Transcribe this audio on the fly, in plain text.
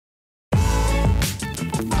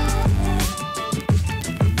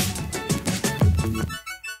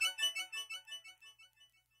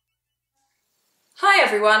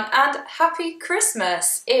everyone, and happy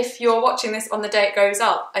Christmas if you're watching this on the day it goes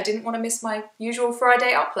up. I didn't want to miss my usual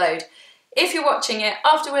Friday upload. If you're watching it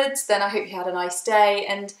afterwards, then I hope you had a nice day,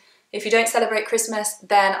 and if you don't celebrate Christmas,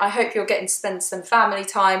 then I hope you're getting to spend some family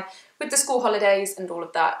time with the school holidays and all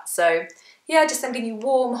of that. So yeah, just sending you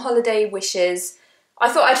warm holiday wishes.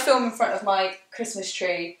 I thought I'd film in front of my Christmas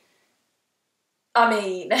tree. I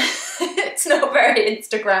mean, it's not very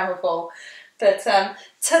Instagrammable. But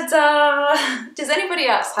ta-da! Does anybody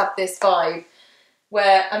else have this vibe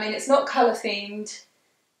where, I mean, it's not colour themed.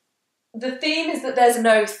 The theme is that there's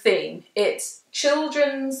no theme. It's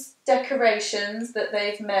children's decorations that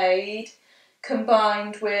they've made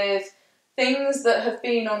combined with things that have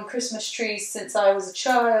been on Christmas trees since I was a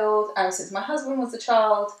child and since my husband was a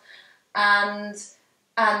child, and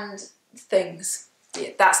things. Yeah,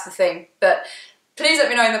 that's the thing. But please let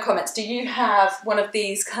me know in the comments, do you have one of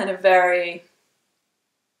these kind of very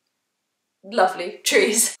lovely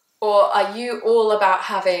trees? Or are you all about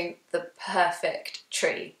having the perfect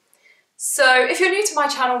tree? So if you're new to my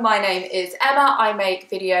channel, my name is Emma. I make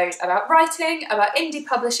videos about writing, about indie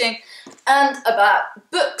publishing, and about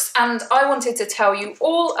books. And I wanted to tell you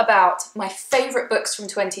all about my favourite books from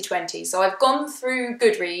 2020. So I've gone through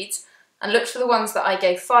Goodreads and looked for the ones that I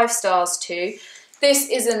gave 5 stars to. This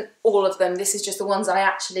isn't all of them, this is just the ones I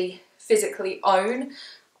actually physically own.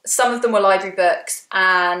 Some of them were library books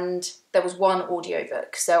and there was one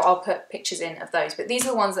audiobook, so I'll put pictures in of those. But these are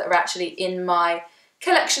the ones that are actually in my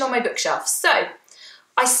collection on my bookshelf. So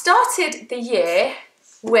I started the year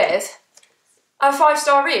with a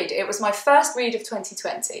 5-star read. It was my first read of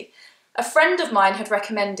 2020. A friend of mine had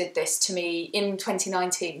recommended this to me in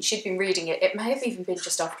 2019. She'd been reading it. It may have even been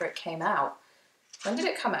just after it came out. When did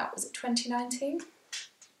it come out? Was it 2019?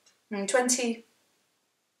 2019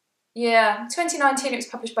 it was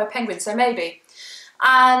published by Penguin, so maybe.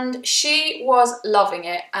 And she was loving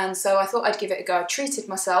it, and so I thought I'd give it a go. I treated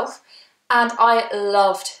myself, and I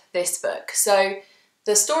loved this book. So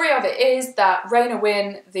the story of it is that Raynor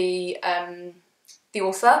Winn, the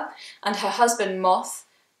author, and her husband Moth,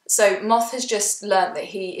 so Moth has just learnt that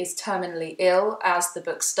he is terminally ill as the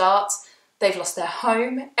book starts. They've lost their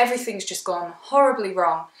home, everything's just gone horribly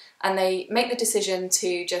wrong, and they make the decision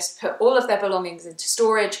to just put all of their belongings into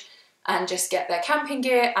storage and just get their camping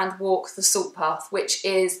gear and walk the Salt Path, which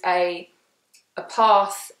is a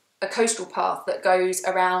path, a coastal path that goes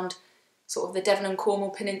around sort of the Devon and Cornwall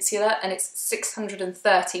Peninsula, and it's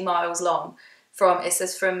 630 miles long from, it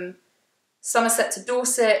says, from Somerset to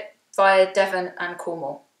Dorset via Devon and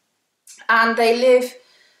Cornwall. And they live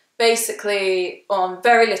basically on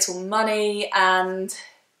very little money and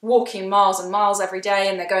walking miles and miles every day,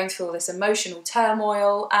 and they're going through all this emotional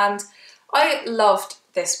turmoil, and I loved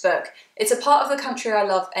this book. It's a part of the country I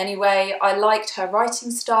love anyway. I liked her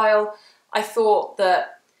writing style. I thought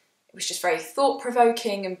that it was just very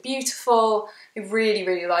thought-provoking and beautiful. I really,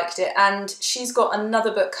 really liked it. And she's got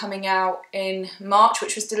another book coming out in March,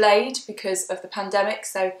 which was delayed because of the pandemic,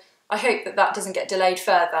 so I hope that that doesn't get delayed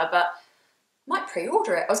further, but might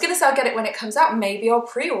pre-order it. I was going to say I'll get it when it comes out, maybe I'll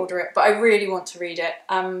pre-order it, but I really want to read it.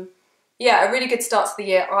 Yeah, a really good start to the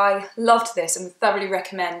year. I loved this and would thoroughly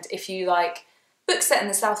recommend if you like books set in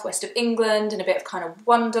the southwest of England and a bit of kind of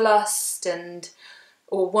wanderlust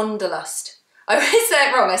or wanderlust. I always say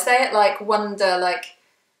it wrong. I say it like wonder, like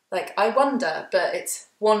I wonder, but it's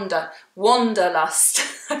wanderlust.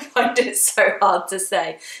 I find it so hard to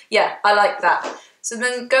say. Yeah, I like that. So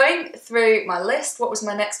then going through my list, what was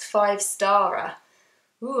my next 5-starer?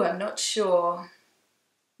 Ooh, I'm not sure.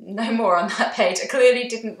 No more on that page. I clearly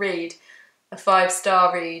didn't read a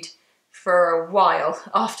 5-star read for a while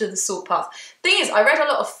after the Salt Path. Thing is, I read a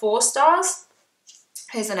lot of 4 stars.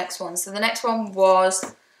 Here's the next one. So the next one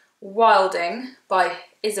was Wilding by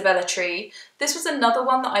Isabella Tree. This was another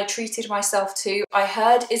one that I treated myself to. I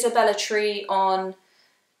heard Isabella Tree on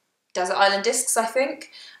Desert Island Discs, I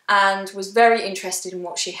think, and was very interested in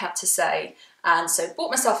what she had to say, and so bought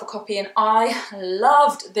myself a copy, and I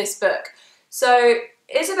loved this book. So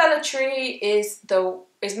Isabella Tree is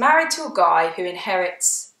married to a guy who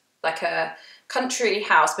inherits like a country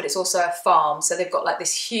house, but it's also a farm, so they've got like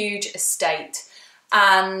this huge estate,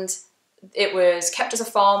 and it was kept as a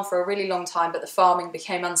farm for a really long time, but the farming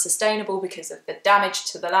became unsustainable because of the damage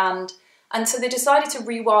to the land, and so they decided to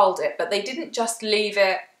rewild it, but they didn't just leave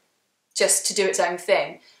it just to do its own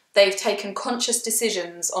thing. They've taken conscious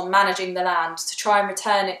decisions on managing the land to try and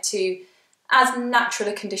return it to as natural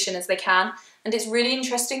a condition as they can. And it's really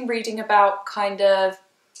interesting reading about kind of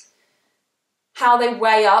how they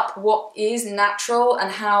weigh up what is natural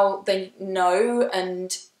and how they know,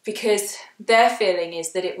 and because their feeling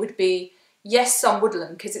is that it would be yes, some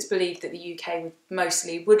woodland, because it's believed that the UK was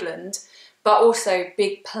mostly woodland, but also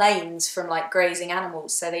big plains from like grazing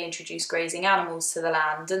animals. So they introduced grazing animals to the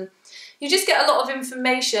land, and you just get a lot of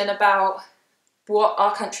information about what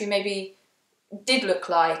our country maybe did look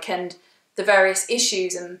like and the various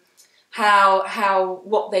issues, and how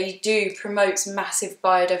what they do promotes massive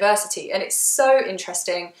biodiversity. And it's so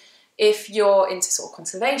interesting if you're into sort of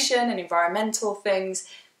conservation and environmental things.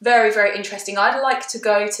 Very, very interesting. I'd like to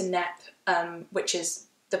go to Knepp, which is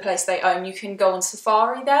the place they own. You can go on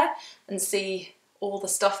safari there and see all the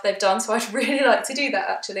stuff they've done, so I'd really like to do that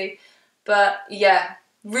actually. But yeah,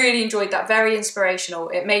 really enjoyed that, very inspirational.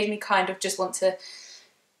 It made me kind of just want to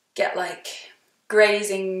get like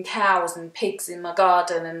grazing cows and pigs in my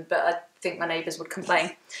garden, but I think my neighbours would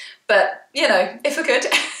complain. But, you know, if I could.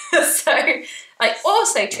 So I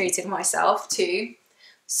also treated myself to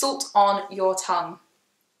Salt on Your Tongue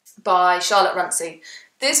by Charlotte Runcie.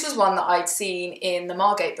 This was one that I'd seen in the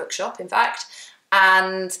Margate bookshop, in fact,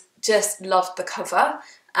 and just loved the cover,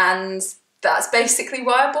 and that's basically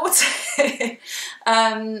why I bought it.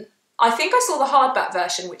 I think I saw the hardback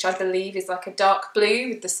version, which I believe is like a dark blue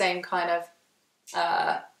with the same kind of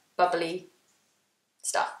bubbly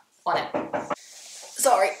stuff on it.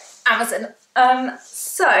 Sorry, Amazon.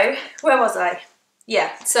 So, where was I?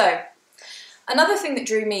 Yeah, so another thing that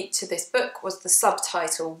drew me to this book was the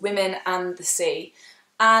subtitle, Women and the Sea.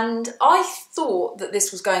 And I thought that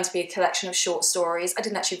this was going to be a collection of short stories. I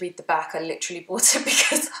didn't actually read the back, I literally bought it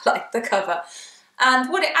because I liked the cover.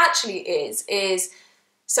 And what it actually is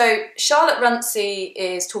so Charlotte Runcie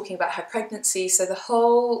is talking about her pregnancy, so the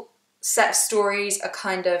whole set of stories are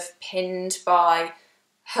kind of pinned by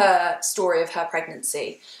her story of her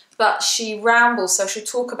pregnancy. But she rambles, so she'll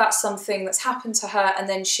talk about something that's happened to her, and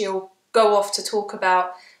then she'll go off to talk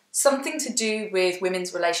about something to do with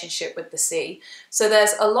women's relationship with the sea. So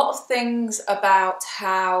there's a lot of things about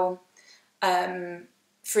how,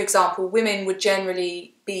 for example, women would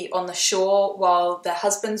generally be on the shore while their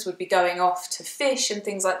husbands would be going off to fish and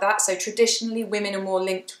things like that. So traditionally women are more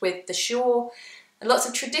linked with the shore, and lots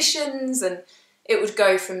of traditions, and it would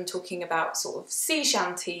go from talking about sort of sea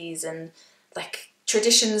shanties and like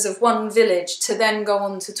traditions of one village to then go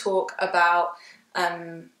on to talk about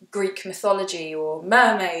Greek mythology or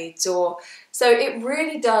mermaids, or so it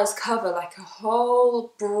really does cover like a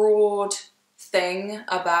whole broad thing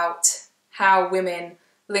about how women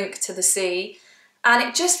link to the sea. And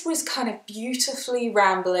it just was kind of beautifully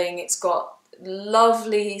rambling. It's got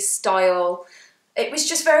lovely style. It was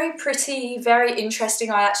just very pretty, very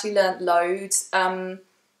interesting. I actually learnt loads.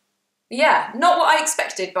 Yeah, not what I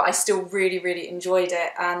expected, but I still really, really enjoyed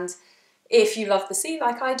it. And if you love the sea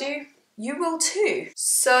like I do, you will too.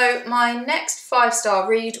 So my next 5-star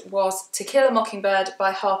read was To Kill a Mockingbird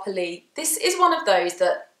by Harper Lee. This is one of those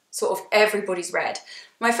that sort of everybody's read.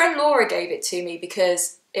 My friend Laura gave it to me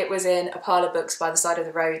because it was in a pile of books by the side of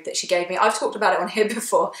the road that she gave me. I've talked about it on here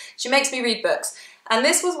before. She makes me read books, and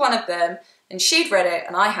this was one of them, and she'd read it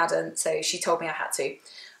and I hadn't, so she told me I had to.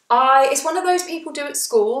 It's one of those people do at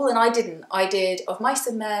school, and I didn't. I did Of Mice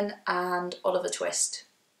and Men and Oliver Twist,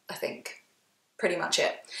 I think. Pretty much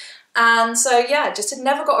it. And so yeah, just had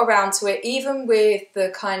never got around to it, even with the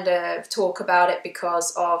kind of talk about it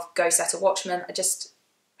because of Go Set a Watchman. I just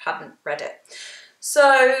hadn't read it.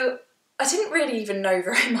 So I didn't really even know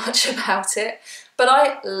very much about it, but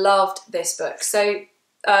I loved this book. So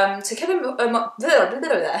To Kill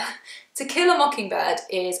a Mockingbird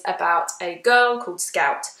is about a girl called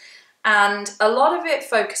Scout, and a lot of it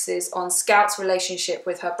focuses on Scout's relationship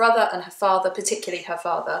with her brother and her father, particularly her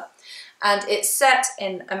father. And it's set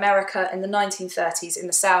in America in the 1930s in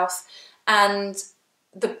the South, and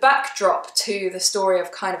the backdrop to the story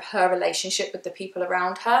of kind of her relationship with the people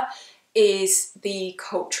around her is the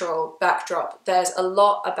cultural backdrop. There's a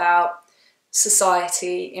lot about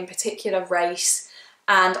society, in particular race,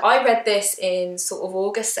 and I read this in sort of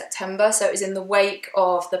August, September, so it was in the wake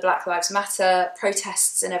of the Black Lives Matter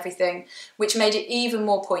protests and everything, which made it even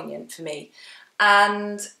more poignant for me.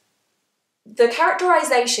 And the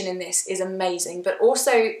characterisation in this is amazing, but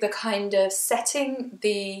also the kind of setting,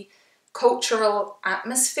 the cultural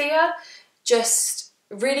atmosphere just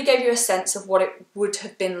really gave you a sense of what it would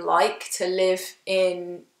have been like to live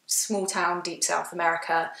in small town deep South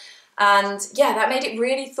America. And yeah, that made it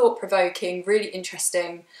really thought-provoking, really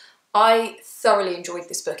interesting. I thoroughly enjoyed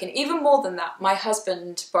this book, and even more than that, my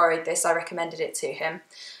husband borrowed this. I recommended it to him,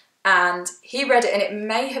 and he read it, and it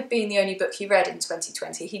may have been the only book he read in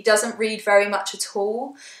 2020. He doesn't read very much at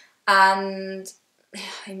all, and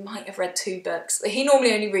he might have read 2 books. He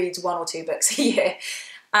normally only reads 1 or 2 books a year,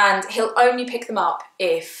 and he'll only pick them up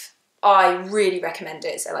if I really recommend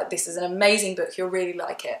it. So like, this is an amazing book, you'll really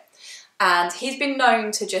like it. And he's been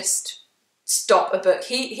known to just stop a book.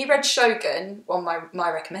 He read Shogun on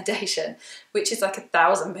my recommendation, which is like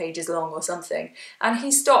 1,000 pages long or something. And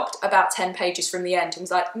he stopped about 10 pages from the end and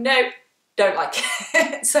was like, nope, don't like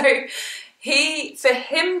it. So for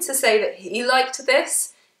him to say that he liked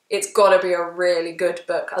this, it's got to be a really good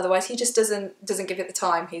book. Otherwise, he just doesn't give it the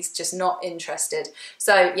time. He's just not interested.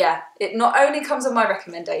 So yeah, it not only comes on my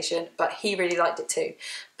recommendation, but he really liked it too.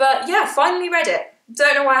 But yeah, finally read it.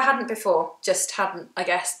 Don't know why I hadn't before. Just hadn't, I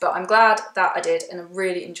guess. But I'm glad that I did, and I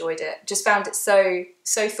really enjoyed it. Just found it so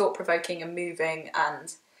thought-provoking and moving,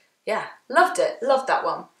 and yeah, loved it. Loved that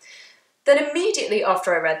one. Then immediately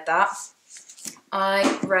after I read that,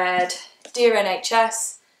 I read Dear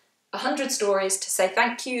NHS, 100 Stories to Say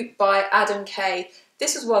Thank You by Adam Kay.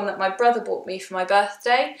 This was one that my brother bought me for my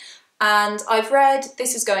birthday, and I've read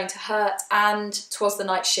This Is Going to Hurt and 'Twas the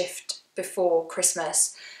Night Shift before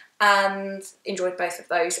Christmas, and enjoyed both of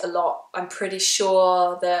those a lot. I'm pretty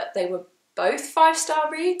sure that they were both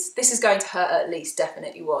 5-star reads. This Is Going to Hurt at least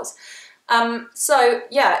definitely was. So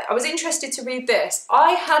yeah, I was interested to read this.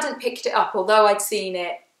 I hadn't picked it up, although I'd seen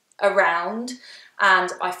it around,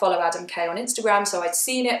 and I follow Adam Kay on Instagram, so I'd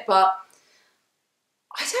seen it, but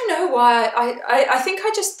I don't know why. I think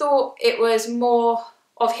I just thought it was more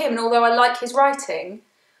of him, and although I like his writing,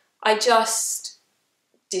 I just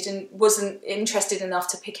wasn't interested enough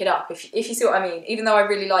to pick it up, if you see what I mean. Even though I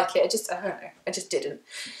really like it, I don't know, I just didn't.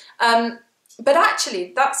 But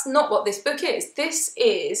actually, that's not what this book is.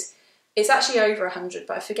 It's actually over 100,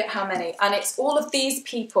 but I forget how many, and it's all of these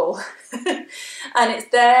people, and it's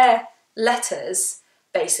their letters,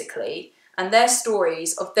 basically, and their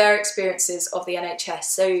stories of their experiences of the NHS.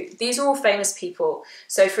 So these are all famous people.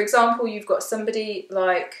 So for example, you've got somebody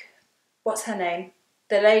like, what's her name?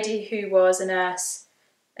 The lady who was a nurse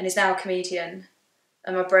and is now a comedian,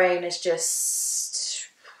 and my brain is just,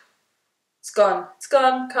 it's gone,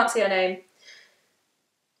 can't see her name.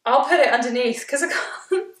 I'll put it underneath because I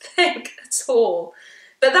can't think at all.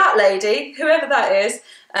 But that lady, whoever that is,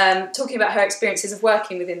 talking about her experiences of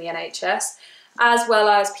working within the NHS, as well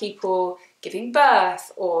as people giving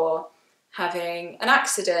birth or having an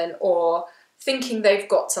accident or thinking they've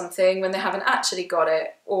got something when they haven't actually got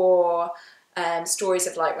it, or stories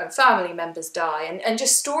of like when family members die, and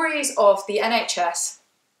just stories of the NHS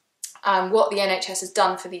and what the NHS has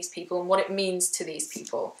done for these people and what it means to these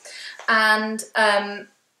people. And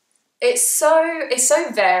it's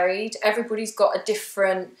so varied. Everybody's got a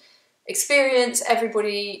different experience.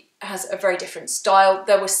 Everybody has a very different style.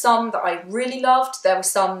 There were some that I really loved. There were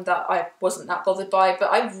some that I wasn't that bothered by,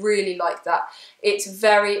 but I really liked that. It's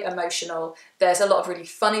very emotional. There's a lot of really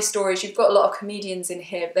funny stories. You've got a lot of comedians in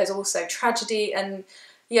here, but there's also tragedy. And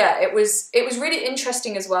yeah, it was really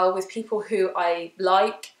interesting as well, with people who I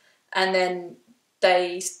like, and then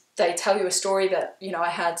they tell you a story that, you know, I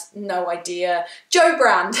had no idea. Joe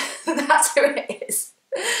Brand, that's who it is.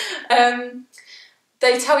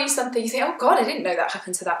 They tell you something, you think, oh God, I didn't know that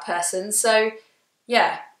happened to that person. So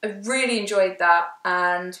yeah, I really enjoyed that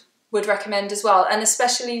and would recommend as well. And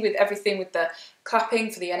especially with everything with the clapping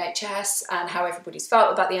for the NHS and how everybody's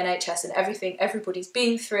felt about the NHS and everything everybody's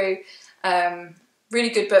been through. Really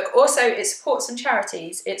good book. Also, it supports some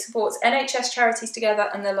charities. It supports NHS Charities Together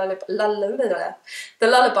and the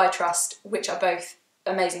Lullaby Trust, which are both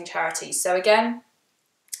amazing charities. So again,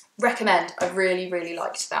 recommend. I really, really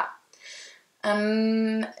liked that.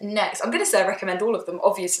 Next, I'm going to say I recommend all of them,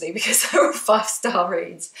 obviously, because they're all 5-star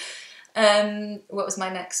reads. What was my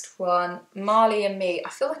next one? Marley and Me. I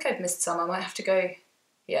feel like I've missed some. I might have to go.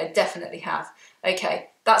 Yeah, I definitely have.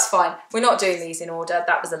 Okay, that's fine. We're not doing these in order.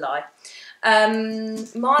 That was a lie.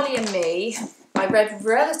 Marley and Me, I read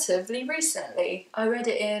relatively recently. I read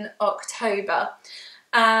it in October,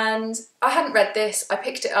 and I hadn't read this. I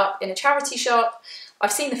picked it up in a charity shop.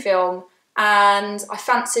 I've seen the film, and I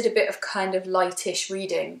fancied a bit of kind of lightish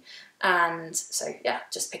reading, and so yeah,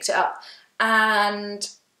 just picked it up, and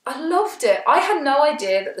I loved it. I had no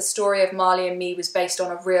idea that the story of Marley and Me was based on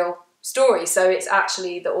a real story, so it's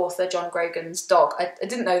actually the author John Grogan's dog. I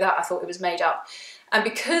didn't know that. I thought it was made up. And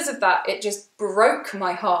because of that, it just broke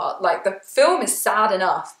my heart. Like, the film is sad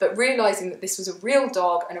enough, but realising that this was a real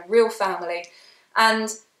dog and a real family, and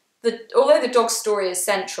although the dog's story is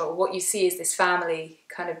central, what you see is this family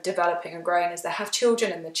kind of developing and growing as they have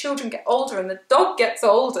children, and the children get older and the dog gets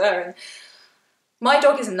older. And my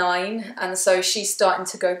dog is 9, and so she's starting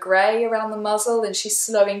to go grey around the muzzle, and she's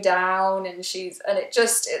slowing down, and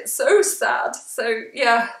it's so sad. So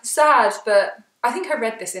yeah, sad, but I think I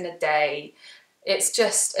read this in a day. It's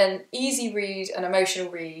just an easy read, an emotional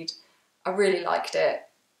read. I really liked it.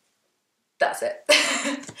 that's it.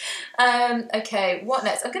 Okay, what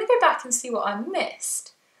next? I'm going to go back and see what I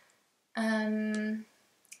missed.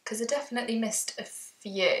 Because I definitely missed a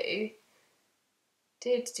few.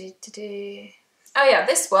 Oh yeah,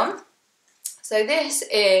 this one. So this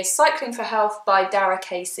is Cycling for Health by Darragh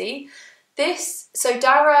Casey. So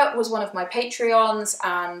Darragh was one of my Patreons,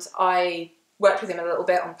 and I worked with him a little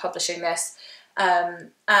bit on publishing this.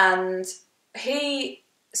 And he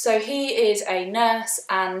is a nurse,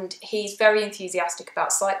 and he's very enthusiastic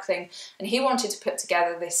about cycling, and he wanted to put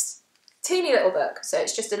together this teeny little book. So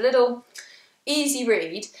it's just a little easy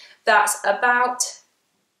read that's about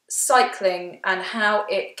cycling and how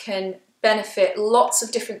it can benefit lots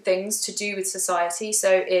of different things to do with society.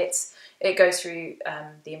 So it goes through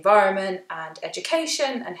the environment and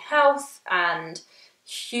education and health and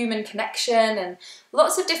human connection and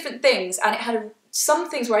lots of different things. And it had some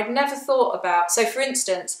things where I'd never thought about. So for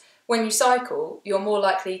instance, when you cycle, you're more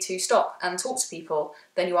likely to stop and talk to people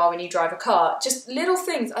than you are when you drive a car. Just little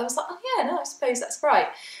things. I was like, oh yeah, no, I suppose that's right.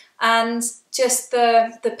 And just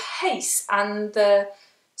the pace and the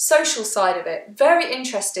social side of it, very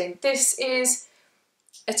interesting. This is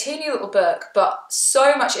a teeny little book, but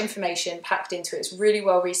so much information packed into it. It's really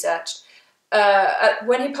well researched.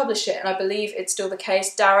 When he published it, and I believe it's still the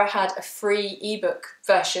case, Darragh had a free ebook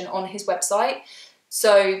version on his website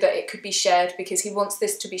so that it could be shared, because he wants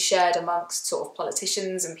this to be shared amongst sort of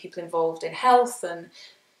politicians and people involved in health and,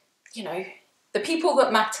 you know, the people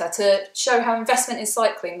that matter, to show how investment in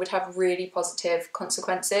cycling would have really positive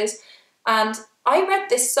consequences. And I read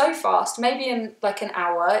this so fast, maybe in like an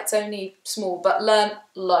hour. It's only small, but learned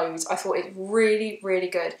loads. I thought it really, really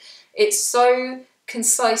good. It's so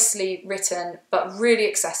concisely written, but really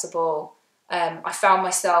accessible. I found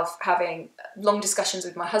myself having long discussions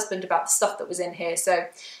with my husband about the stuff that was in here. So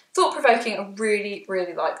thought-provoking, I really,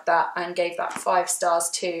 really liked that and gave that 5 stars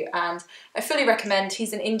too. And I fully recommend.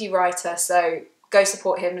 He's an indie writer, so go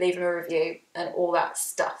support him, leave him a review and all that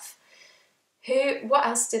stuff. What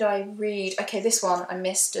else did I read? Okay, this one I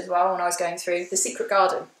missed as well when I was going through The Secret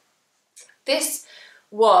Garden. This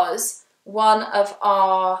was one of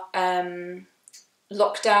our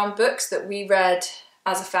lockdown books that we read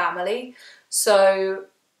as a family. So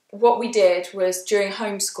what we did was, during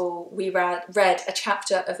homeschool, we read a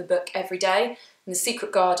chapter of a book every day, and The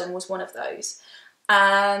Secret Garden was one of those.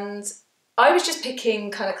 And I was just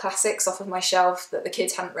picking kind of classics off of my shelf that the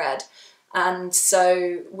kids hadn't read. And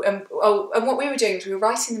so, and what we were doing was we were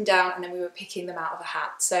writing them down and then we were picking them out of a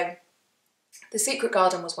hat. So The Secret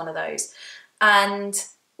Garden was one of those. And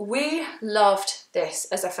we loved this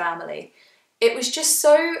as a family. It was just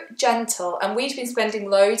so gentle, and we'd been spending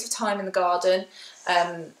loads of time in the garden,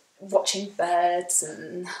 watching birds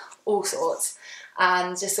and all sorts,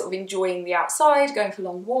 and just sort of enjoying the outside, going for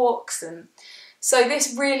long walks. And so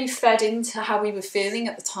this really fed into how we were feeling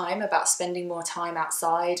at the time about spending more time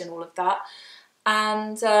outside and all of that.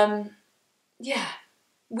 And yeah,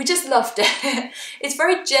 we just loved it. It's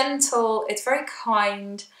very gentle, it's very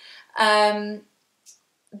kind.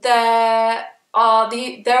 There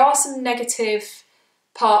are some negative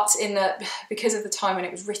parts in that because of the time when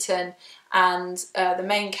it was written, and the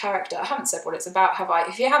main character, I haven't said what it's about, have I?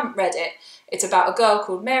 If you haven't read it, it's about a girl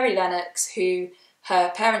called Mary Lennox who,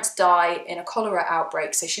 her parents die in a cholera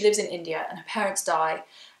outbreak. So she lives in India and her parents die.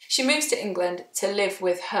 She moves to England to live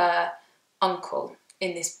with her uncle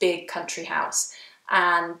in this big country house.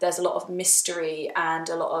 And there's a lot of mystery and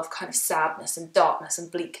a lot of kind of sadness and darkness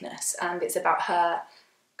and bleakness. And it's about her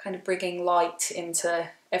kind of bringing light into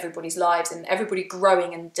everybody's lives and everybody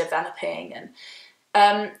growing and developing.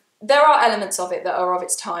 And there are elements of it that are of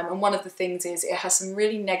its time. And one of the things is it has some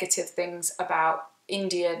really negative things about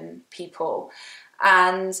Indian people.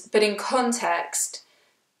 But in context,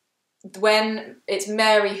 when it's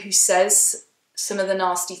Mary who says some of the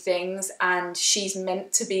nasty things, and she's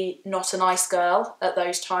meant to be not a nice girl at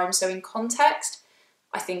those times, so in context,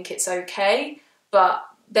 I think it's okay, but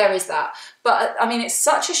there is that. But I mean, it's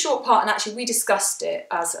such a short part, and actually we discussed it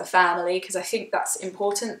as a family, because I think that's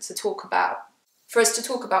important to talk about, for us to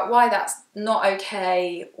talk about why that's not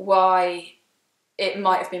okay, why it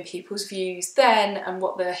might have been people's views then, and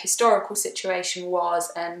what the historical situation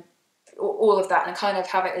was, and all of that, and kind of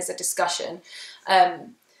have it as a discussion.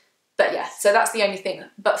 But yeah, so that's the only thing.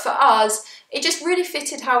 But for us, it just really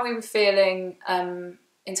fitted how we were feeling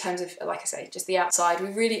in terms of, like I say, just the outside. We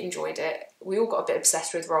really enjoyed it. We all got a bit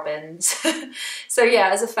obsessed with robins. So yeah,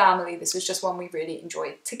 as a family, this was just one we really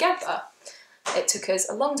enjoyed together. It took us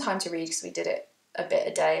a long time to read because we did it a bit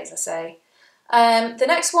a day, as I say. The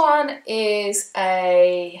next one is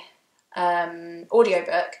a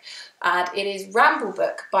audiobook, and it is Ramble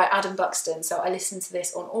book by Adam Buxton. So I listened to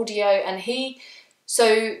this on audio, and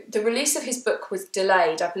so the release of his book was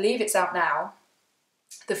delayed. I believe it's out now,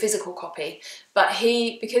 the physical copy, but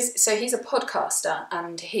he's a podcaster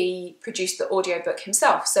and he produced the audiobook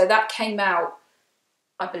himself. So that came out,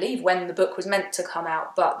 I believe, when the book was meant to come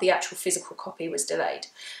out, but the actual physical copy was delayed.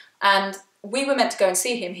 And we were meant to go and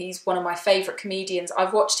see him. He's one of my favourite comedians.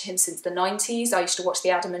 I've watched him since the 90s. I used to watch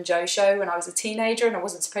the Adam and Joe show when I was a teenager and I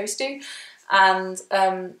wasn't supposed to. And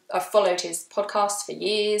I've followed his podcast for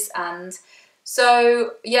years. And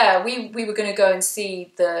so, yeah, we were going to go and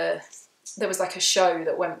see there was like a show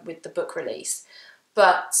that went with the book release,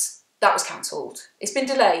 but that was cancelled. It's been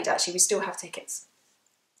delayed, actually. We still have tickets.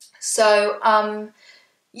 So,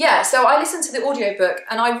 yeah, so I listened to the audiobook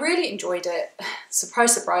and I really enjoyed it.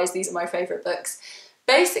 Surprise, surprise, these are my favourite books.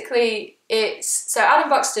 Basically, so Adam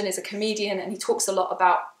Buxton is a comedian and he talks a lot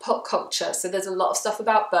about pop culture. So there's a lot of stuff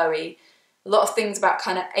about Bowie, a lot of things about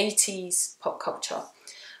kind of 80s pop culture.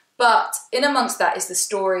 But in amongst that is the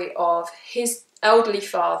story of his elderly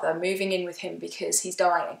father moving in with him because he's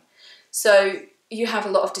dying. So you have a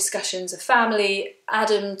lot of discussions of family.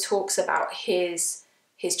 Adam talks about his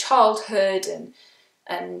childhood and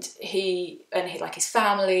he like his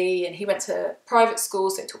family, and he went to private school,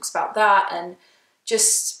 so it talks about that. And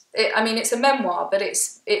just, I mean, it's a memoir, but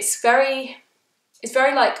it's very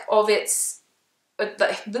like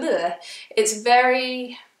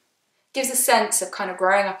gives a sense of kind of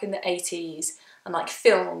growing up in the 80s and like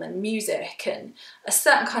film and music and a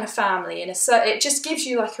certain kind of family, and it just gives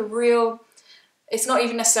you like a real, it's not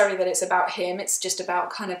even necessarily that it's about him, it's just about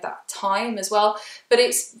kind of that time as well. But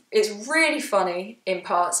it's really funny in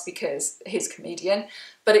parts because he's a comedian,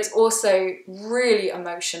 but it's also really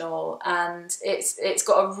emotional, and it's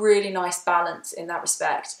got a really nice balance in that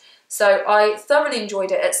respect. So I thoroughly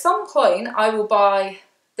enjoyed it. At some point I will buy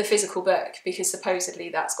the physical book because supposedly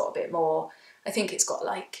that's got a bit more, I think it's got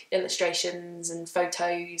like illustrations and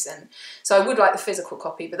photos, and so I would like the physical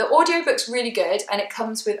copy. But the audiobook's really good, and it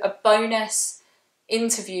comes with a bonus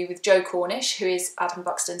interview with Joe Cornish, who is Adam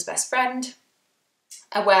Buxton's best friend,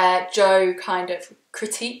 where Joe kind of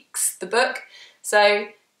critiques the book. So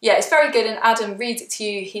yeah, it's very good, and Adam reads it to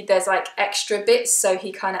you. There's like extra bits, so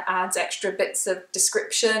he kind of adds extra bits of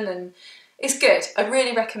description, and it's good. I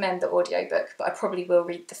really recommend the audiobook, but I probably will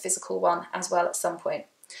read the physical one as well at some point.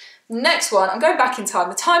 Next one, I'm going back in time.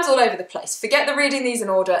 The time's all over the place. Forget the reading these in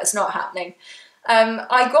order, it's not happening.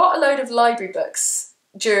 I got a load of library books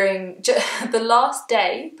during the last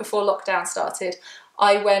day before lockdown started.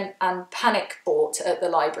 I went and panic bought at the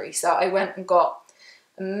library. So I went and got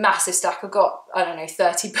a massive stack. I got, I don't know,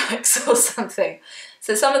 30 books or something.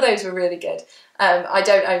 So some of those were really good. I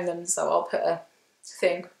don't own them, so I'll put a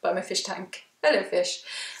thing by my fish tank. Hello, fish.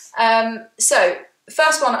 So the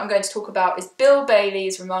first one I'm going to talk about is Bill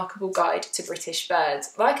Bailey's Remarkable Guide to British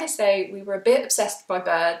Birds. Like I say, we were a bit obsessed by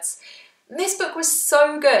birds. And this book was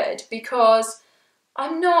so good because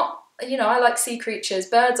I'm not, you know, I like sea creatures.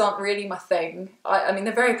 Birds aren't really my thing. I mean,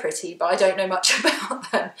 they're very pretty, but I don't know much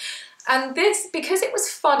about them. And this, because it was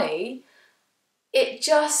funny, it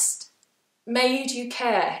just made you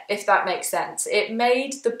care, if that makes sense. It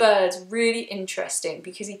made the birds really interesting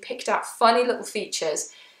because he picked out funny little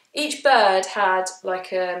features. Each bird had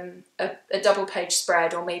like a double page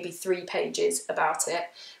spread, or maybe 3 pages about it,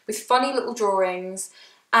 with funny little drawings,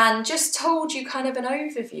 and just told you kind of an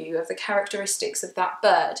overview of the characteristics of that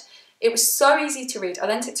bird. It was so easy to read. I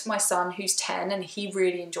lent it to my son, who's 10, and he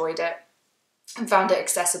really enjoyed it and found it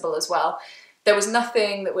accessible as well. There was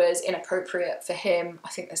nothing that was inappropriate for him. I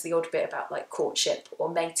think there's the odd bit about like courtship or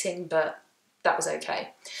mating, but that was okay.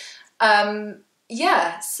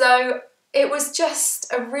 Yeah, so it was just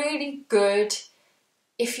a really good,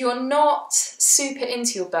 if you're not super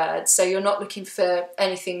into your birds, so you're not looking for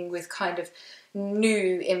anything with kind of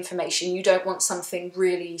new information, you don't want something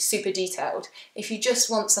really super detailed. If you just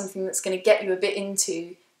want something that's going to get you a bit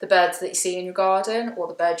into the birds that you see in your garden, or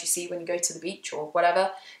the birds you see when you go to the beach or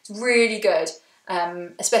whatever, it's really good,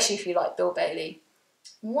 especially if you like Bill Bailey.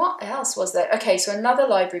 What else was there? Okay, so another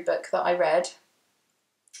library book that I read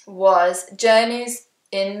was Journeys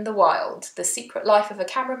in the Wild, The Secret Life of a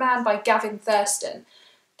Cameraman by Gavin Thurston.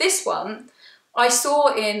 This one I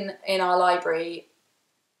saw in our library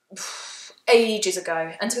ages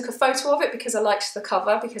ago and took a photo of it because I liked the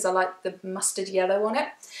cover, because I liked the mustard yellow on it,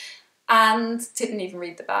 and didn't even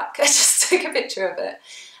read the back. I just took a picture of it.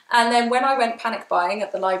 And then when I went panic buying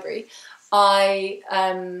at the library, I,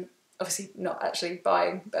 obviously not actually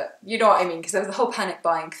buying, but you know what I mean, because there was the whole panic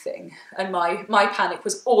buying thing, and my panic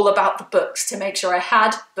was all about the books, to make sure I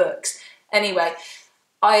had books. Anyway,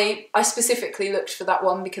 I specifically looked for that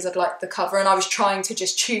one because I'd liked the cover, and I was trying to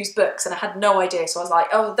just choose books and I had no idea. So I was like,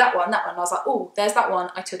 oh, that one. And I was like, oh, there's that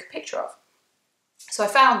one I took a picture of. So I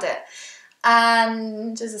found it.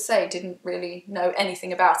 And as I say, didn't really know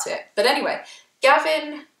anything about it. But anyway,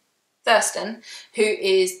 Gavin Thurston, who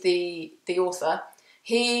is the author,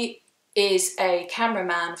 he is a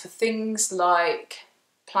cameraman for things like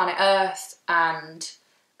Planet Earth and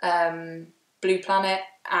Blue Planet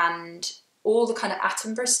and all the kind of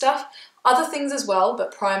Attenborough stuff. Other things as well,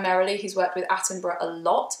 but primarily he's worked with Attenborough a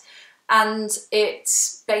lot. And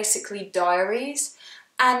it's basically diaries.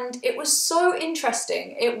 And it was so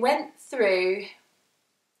interesting. It went through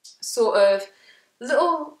sort of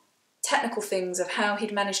little technical things of how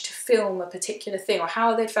he'd managed to film a particular thing, or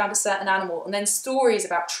how they'd found a certain animal, and then stories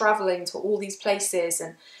about travelling to all these places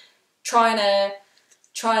and trying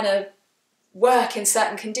to work in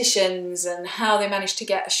certain conditions, and how they managed to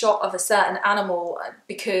get a shot of a certain animal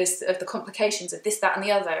because of the complications of this, that and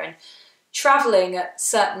the other, and travelling at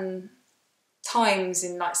certain times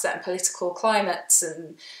in like certain political climates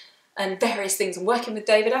and various things, and working with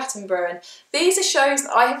David Attenborough. And these are shows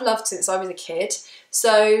that I have loved since I was a kid.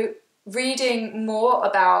 So reading more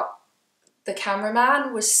about the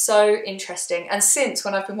cameraman was so interesting. And since,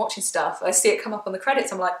 when I've been watching stuff, I see it come up on the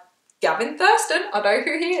credits, I'm like, Gavin Thurston, I know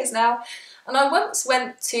who he is now. And I once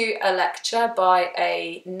went to a lecture by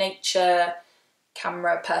a nature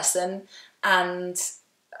camera person, and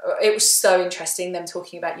it was so interesting, them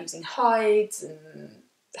talking about using hides and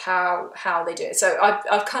how they do it. So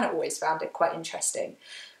I've kind of always found it quite interesting.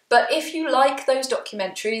 But if you like those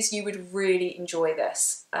documentaries, you would really enjoy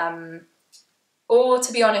this. Or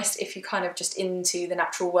to be honest, if you're kind of just into the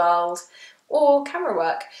natural world or camera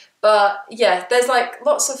work. But yeah, there's like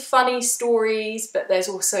lots of funny stories, but there's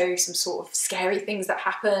also some sort of scary things that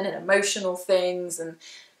happen and emotional things, and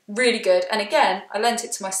really good. And again, I lent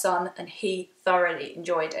it to my son and he thoroughly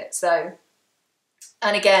enjoyed it. So,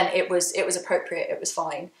 and again, it was appropriate, it was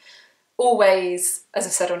fine. Always, as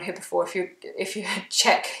I've said on here before, if you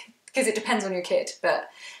check, because it depends on your kid, but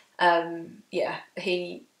yeah,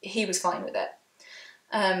 he was fine with it.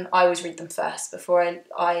 I always read them first before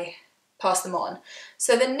I pass them on.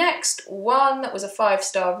 So the next one that was a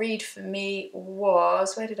 5-star read for me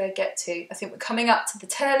was, where did I get to? I think we're coming up to the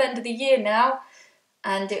tail end of the year now,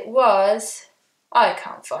 and it was, I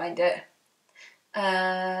can't find it.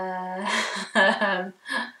 I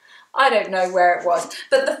don't know where it was,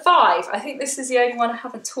 but the 5, I think this is the only one I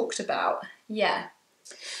haven't talked about. Yeah.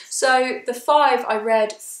 So the 5 I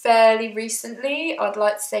read fairly recently. I'd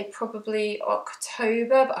like to say probably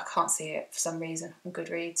October, but I can't see it for some reason on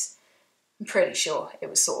Goodreads. I'm pretty sure it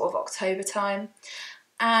was sort of October time.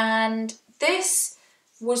 And this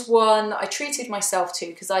was one that I treated myself to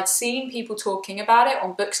because I'd seen people talking about it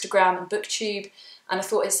on Bookstagram and BookTube, and I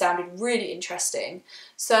thought it sounded really interesting.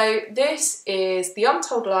 So this is The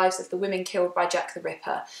Untold Lives of the Women Killed by Jack the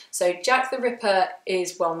Ripper. So Jack the Ripper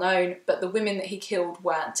is well known, but the women that he killed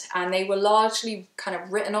weren't, and they were largely kind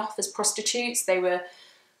of written off as prostitutes. They were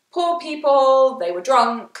poor people, they were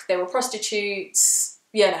drunk, they were prostitutes,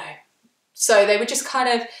 you know. So they were just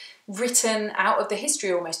kind of written out of the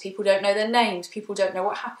history almost. People don't know their names, people don't know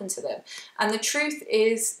what happened to them. And the truth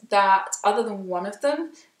is that other than one of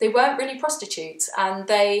them, they weren't really prostitutes, and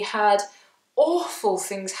they had awful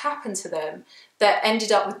things happen to them that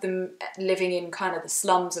ended up with them living in kind of the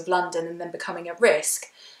slums of London and then becoming at risk.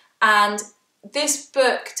 And this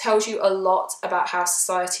book tells you a lot about how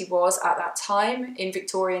society was at that time, in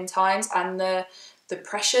Victorian times, and the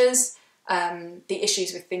pressures, the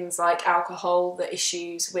issues with things like alcohol, the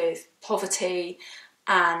issues with poverty,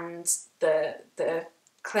 and the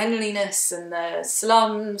cleanliness and the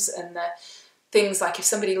slums, and the things like if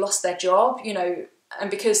somebody lost their job, you know, and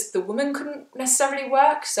because the woman couldn't necessarily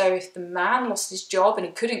work, so if the man lost his job and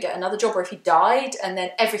he couldn't get another job, or if he died, and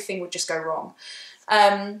then everything would just go wrong.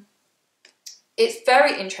 It's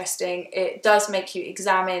very interesting. It does make you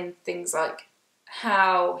examine things like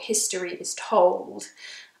how history is told.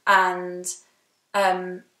 And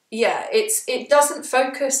yeah, it doesn't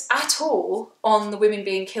focus at all on the women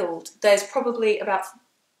being killed. There's probably about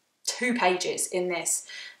 2 pages in this,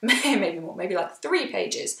 maybe more, maybe like 3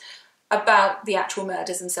 pages about the actual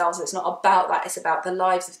murders themselves. It's not about that, it's about the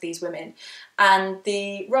lives of these women. And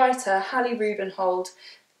the writer, Hallie Rubenfold,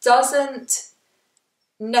 hasn't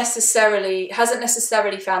necessarily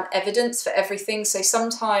found evidence for everything. So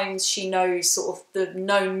sometimes she knows sort of the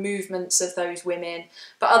known movements of those women,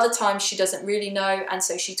 but other times she doesn't really know, and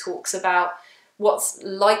so she talks about what's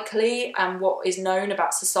likely and what is known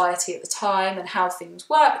about society at the time and how things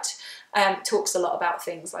worked. Talks a lot about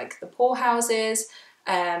things like the poorhouses,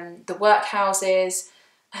 the workhouses,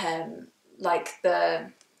 like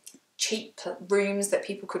the cheap rooms that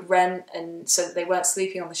people could rent, and so that they weren't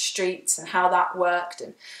sleeping on the streets, and how that worked.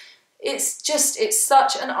 And it's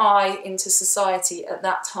such an eye into society at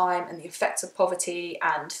that time and the effects of poverty,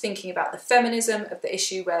 and thinking about the feminism of the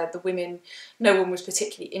issue where the women, no one was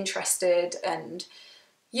particularly interested. And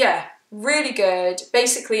yeah, really good.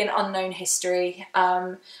 Basically an unknown history.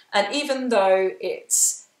 And even though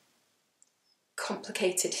it's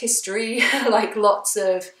complicated history, like lots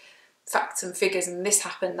of facts and figures and this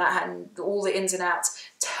happened, that happened, all the ins and outs,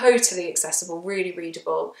 totally accessible, really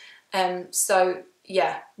readable. So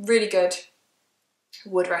yeah, really good,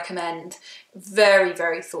 would recommend. Very,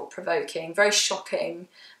 very thought-provoking, very shocking,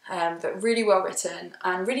 but really well written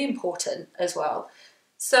and really important as well.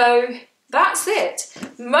 So that's it.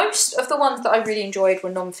 Most of the ones that I really enjoyed were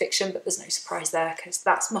non-fiction, but there's no surprise there because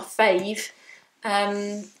that's my fave.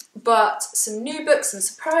 But some new books and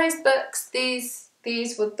surprise books, these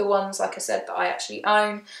were the ones, like I said, that I actually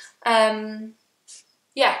own.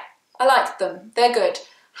 Yeah, I liked them. They're good.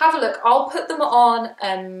 Have a look. I'll put them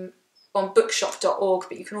on bookshop.org,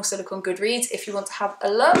 but you can also look on Goodreads if you want to have a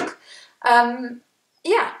look.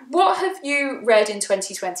 Yeah, what have you read in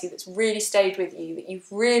 2020 that's really stayed with you, that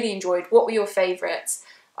you've really enjoyed? What were your favourites?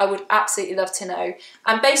 I would absolutely love to know.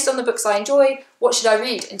 And based on the books I enjoy, what should I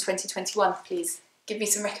read in 2021? Please give me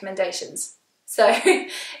some recommendations. So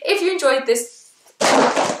if you enjoyed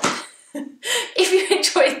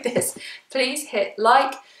this, please hit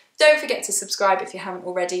like. Don't forget to subscribe if you haven't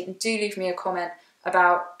already, and do leave me a comment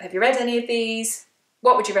about, have you read any of these?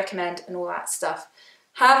 What would you recommend? And all that stuff.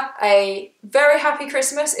 Have a very happy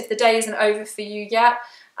Christmas if the day isn't over for you yet,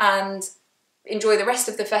 and enjoy the rest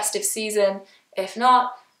of the festive season if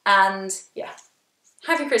not. And yeah,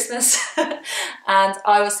 happy Christmas. And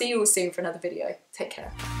I will see you all soon for another video. Take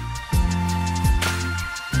care.